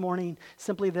promise this morning.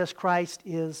 Simply this: Christ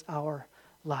is our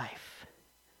life.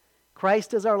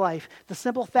 Christ is our life. The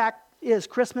simple fact is,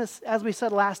 Christmas, as we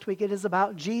said last week, it is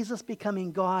about Jesus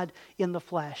becoming God in the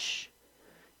flesh.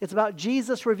 It's about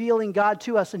Jesus revealing God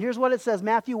to us. And here's what it says,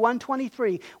 Matthew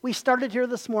 1:23. We started here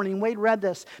this morning. Wade read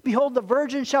this. "Behold, the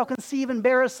virgin shall conceive and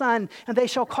bear a son, and they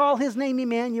shall call his name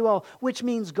Emmanuel," which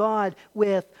means God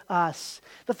with us.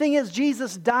 The thing is,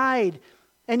 Jesus died,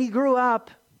 and He grew up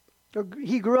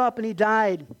and He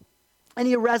died. And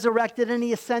He resurrected and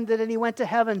He ascended and He went to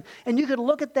heaven. And you could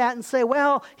look at that and say,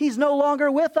 well, He's no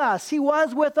longer with us. He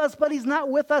was with us, but He's not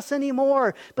with us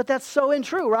anymore. But that's so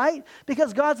untrue, right?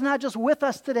 Because God's not just with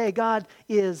us today. God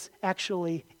is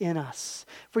actually in us.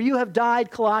 "For you have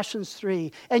died," Colossians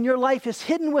 3, "and your life is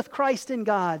hidden with Christ in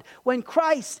God. When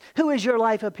Christ, who is your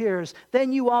life, appears,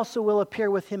 then you also will appear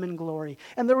with Him in glory."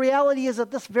 And the reality is,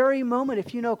 at this very moment,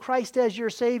 if you know Christ as your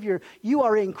Savior, you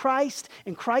are in Christ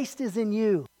and Christ is in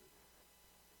you.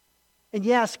 And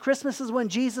yes, Christmas is when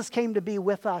Jesus came to be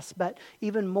with us, but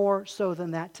even more so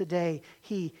than that, today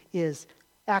He is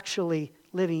actually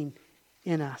living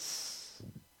in us.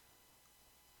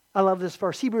 I love this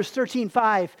verse, Hebrews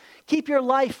 13:5. "Keep your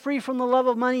life free from the love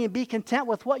of money and be content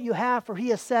with what you have, for He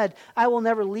has said, 'I will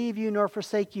never leave you nor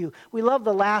forsake you.'" We love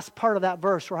the last part of that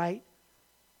verse, right?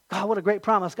 God, what a great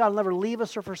promise. God will never leave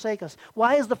us or forsake us.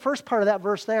 Why is the first part of that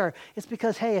verse there? It's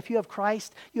because, hey, if you have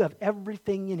Christ, you have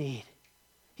everything you need.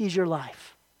 He's your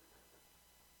life.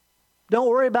 Don't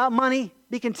worry about money.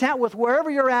 Be content with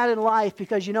wherever you're at in life,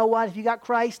 because you know what? If you got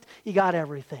Christ, you got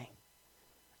everything.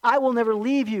 "I will never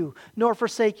leave you nor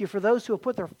forsake you." For those who have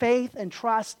put their faith and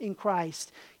trust in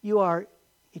Christ, you are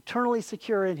eternally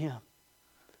secure in Him.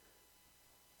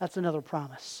 That's another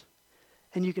promise.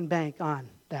 And you can bank on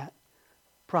that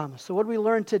promise. So what do we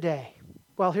learn today?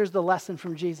 Well, here's the lesson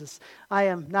from Jesus. "I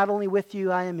am not only with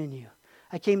you, I am in you.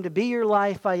 I came to be your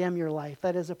life, I am your life."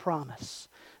 That is a promise.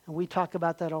 And we talk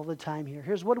about that all the time here.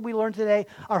 Here's what we learned today.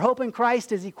 Our hope in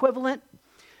Christ is equivalent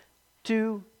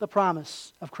to the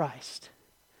promise of Christ.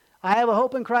 I have a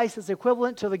hope in Christ that's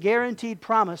equivalent to the guaranteed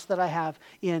promise that I have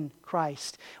in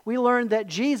Christ. We learned that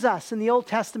Jesus in the Old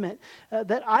Testament,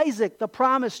 that Isaac, the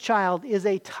promised child, is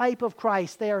a type of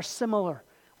Christ. They are similar.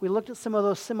 We looked at some of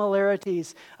those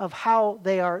similarities of how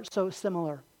they are so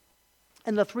similar.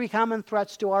 And the three common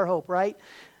threats to our hope, right?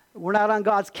 We're not on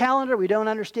God's calendar. We don't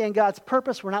understand God's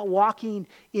purpose. We're not walking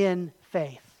in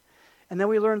faith. And then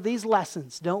we learned these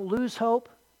lessons. Don't lose hope,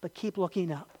 but keep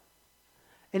looking up.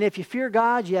 And if you fear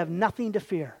God, you have nothing to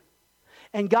fear.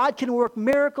 And God can work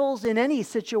miracles in any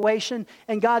situation.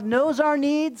 And God knows our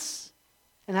needs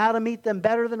and how to meet them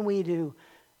better than we do.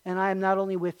 And I am not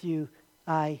only with you,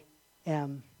 I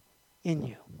am in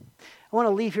you. I want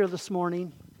to leave here this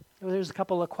morning. There's a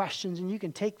couple of questions, and you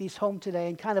can take these home today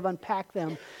and kind of unpack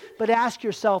them. But ask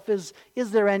yourself, is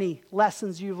there any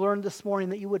lessons you've learned this morning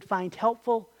that you would find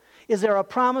helpful? Is there a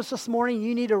promise this morning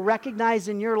you need to recognize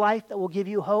in your life that will give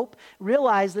you hope?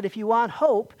 Realize that if you want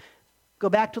hope, go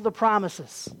back to the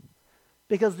promises.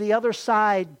 Because the other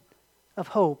side of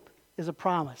hope is a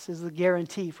promise, is the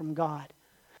guarantee from God.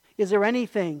 Is there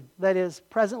anything that is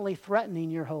presently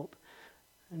threatening your hope?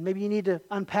 And maybe you need to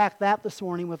unpack that this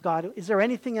morning with God. Is there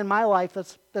anything in my life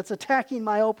that's attacking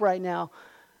my hope right now?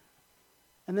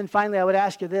 And then finally, I would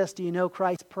ask you this. Do you know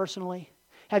Christ personally?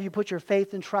 Have you put your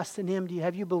faith and trust in Him?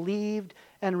 Have you believed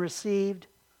and received?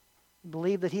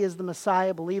 Believe that He is the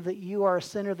Messiah. Believe that you are a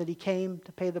sinner, that He came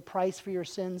to pay the price for your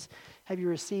sins. Have you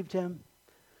received Him?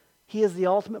 He is the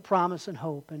ultimate promise and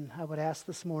hope. And I would ask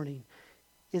this morning,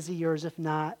 is He yours? If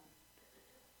not,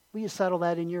 will you settle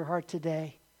that in your heart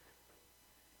today?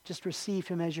 Just receive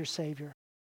Him as your Savior.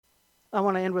 I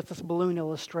want to end with this balloon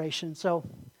illustration. So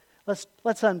let's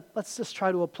just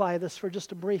try to apply this for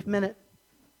just a brief minute.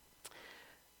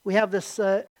 We have this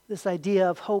idea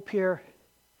of hope here.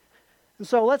 And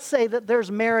so let's say that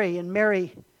there's Mary, and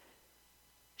Mary,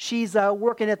 she's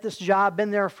working at this job,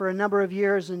 been there for a number of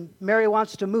years, and Mary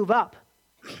wants to move up.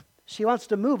 She wants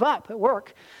to move up at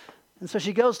work. And so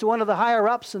she goes to one of the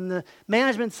higher-ups, and the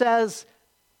management says,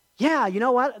 yeah, you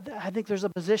know what? I think there's a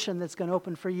position that's going to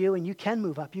open for you, and you can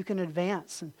move up. You can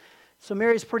advance. And so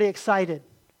Mary's pretty excited.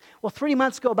 Well, 3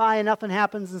 months go by and nothing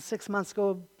happens, and 6 months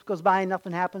goes by and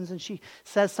nothing happens, and she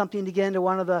says something again to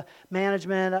one of the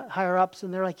management higher-ups,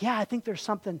 and they're like, yeah, I think there's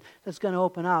something that's going to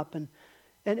open up.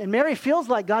 And Mary feels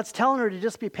like God's telling her to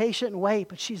just be patient and wait,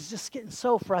 but she's just getting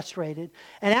so frustrated.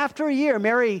 And after a year,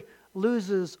 Mary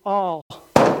loses all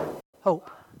hope.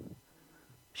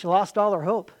 She lost all her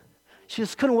hope. She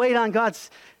just couldn't wait on God's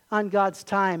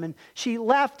time. And she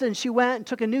left and she went and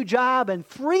took a new job. And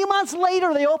 3 months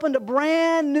later, they opened a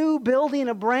brand new building,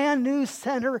 a brand new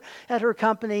center at her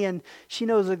company. And she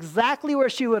knows exactly where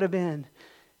she would have been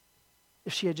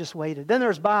if she had just waited. Then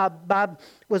there's Bob. Bob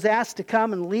was asked to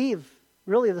come and leave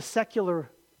really the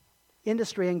secular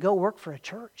industry and go work for a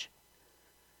church.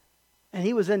 And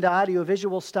he was into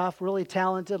audiovisual stuff, really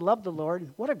talented, loved the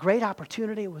Lord. What a great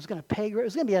opportunity. It was going to pay. It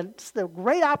was going to be a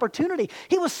great opportunity.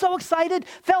 He was so excited,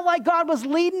 felt like God was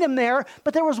leading him there.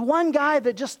 But there was one guy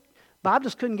that Bob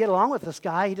just couldn't get along with this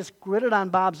guy. He just gritted on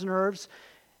Bob's nerves.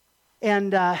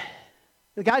 And the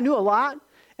guy knew a lot.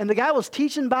 And the guy was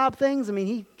teaching Bob things. I mean,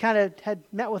 he kind of had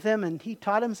met with him and he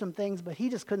taught him some things, but he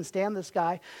just couldn't stand this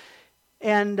guy.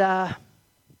 And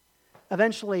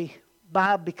eventually,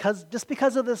 Bob, because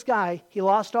of this guy, he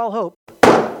lost all hope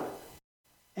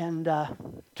and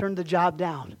turned the job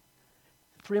down.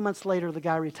 3 months later, the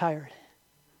guy retired.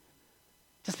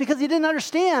 Just because he didn't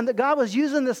understand that God was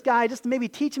using this guy just to maybe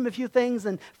teach him a few things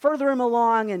and further him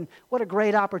along, and what a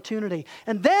great opportunity.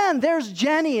 And then there's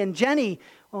Jenny, and Jenny,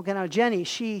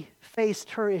 she faced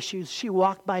her issues. She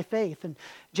walked by faith. And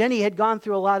Jenny had gone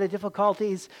through a lot of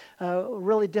difficulties, a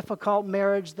really difficult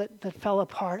marriage that fell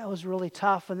apart. It was really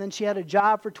tough. And then she had a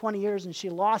job for 20 years and she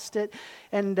lost it.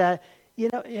 And, she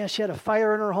had a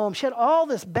fire in her home. She had all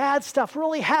this bad stuff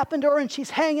really happen to her, and she's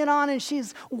hanging on and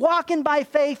she's walking by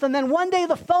faith. And then one day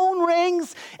the phone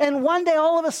rings, and one day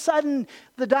all of a sudden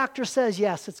the doctor says,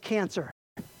 yes, it's cancer.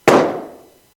 And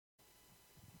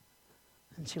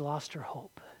she lost her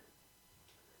hope.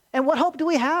 And what hope do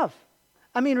we have?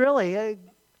 I mean, really,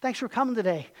 thanks for coming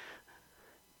today.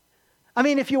 I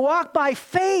mean, if you walk by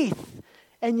faith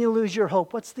and you lose your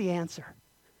hope, what's the answer?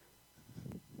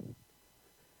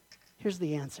 Here's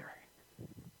the answer.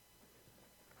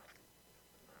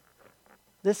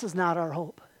 This is not our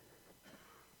hope.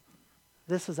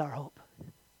 This is our hope.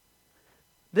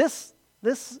 This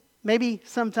maybe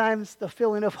sometimes the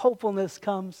feeling of hopefulness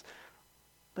comes,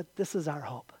 but this is our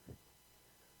hope.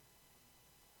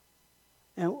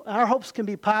 And our hopes can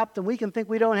be popped, and we can think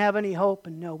we don't have any hope,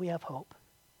 and no, we have hope.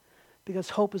 Because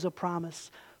hope is a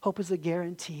promise. Hope is a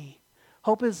guarantee.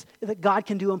 Hope is that God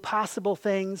can do impossible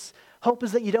things. Hope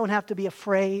is that you don't have to be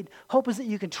afraid. Hope is that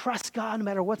you can trust God no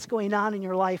matter what's going on in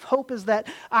your life. Hope is that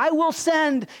I will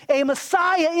send a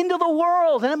Messiah into the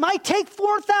world, and it might take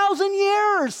 4,000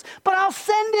 years, but I'll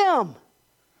send him.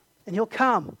 And he'll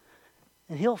come,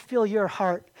 and he'll fill your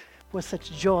heart with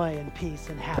such joy and peace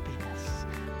and happiness.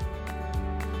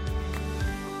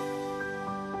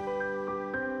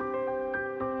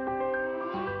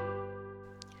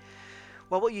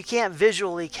 Well, what you can't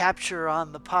visually capture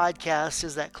on the podcast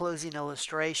is that closing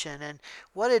illustration. And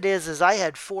what it is I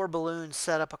had 4 balloons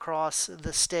set up across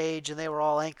the stage, and they were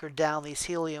all anchored down. These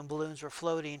helium balloons were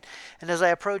floating. And as I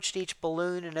approached each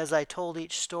balloon and as I told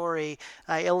each story,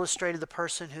 I illustrated the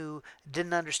person who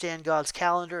didn't understand God's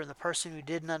calendar and the person who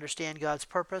didn't understand God's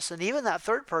purpose, and even that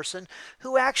third person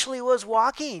who actually was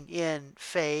walking in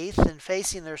faith and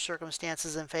facing their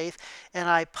circumstances in faith. And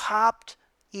I popped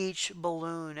each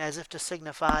balloon as if to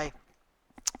signify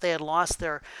they had lost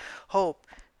their hope.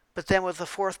 But then with the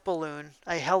 4th balloon,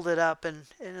 I held it up, and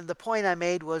the point I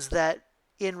made was that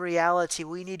in reality,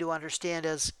 we need to understand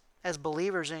as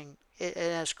believers and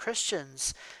as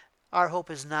Christians, our hope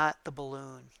is not the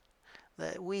balloon.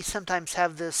 That we sometimes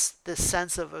have this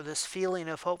sense of, or this feeling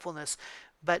of hopefulness,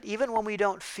 but even when we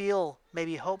don't feel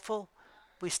maybe hopeful,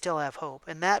 we still have hope.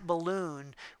 And that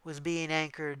balloon was being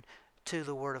anchored to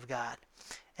the Word of God.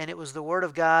 And it was the Word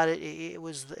of God, it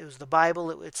was the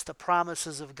Bible, it's the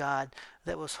promises of God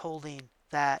that was holding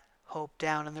that hope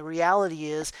down. And the reality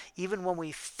is, even when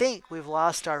we think we've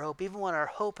lost our hope, even when our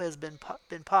hope has been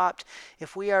popped,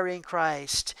 if we are in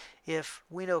Christ, if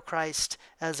we know Christ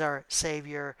as our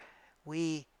Savior,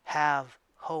 we have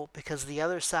hope, because the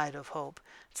other side of hope,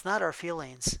 it's not our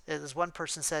feelings. As one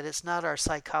person said, it's not our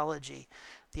psychology.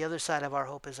 The other side of our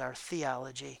hope is our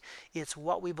theology. It's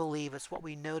what we believe. It's what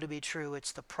we know to be true.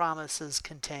 It's the promises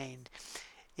contained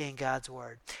in God's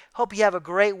Word. Hope you have a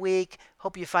great week.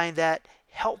 Hope you find that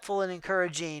helpful and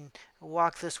encouraging.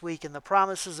 Walk this week in the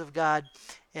promises of God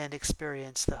and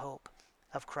experience the hope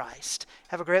of Christ.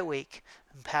 Have a great week.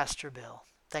 I'm Pastor Bill.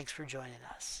 Thanks for joining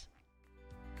us.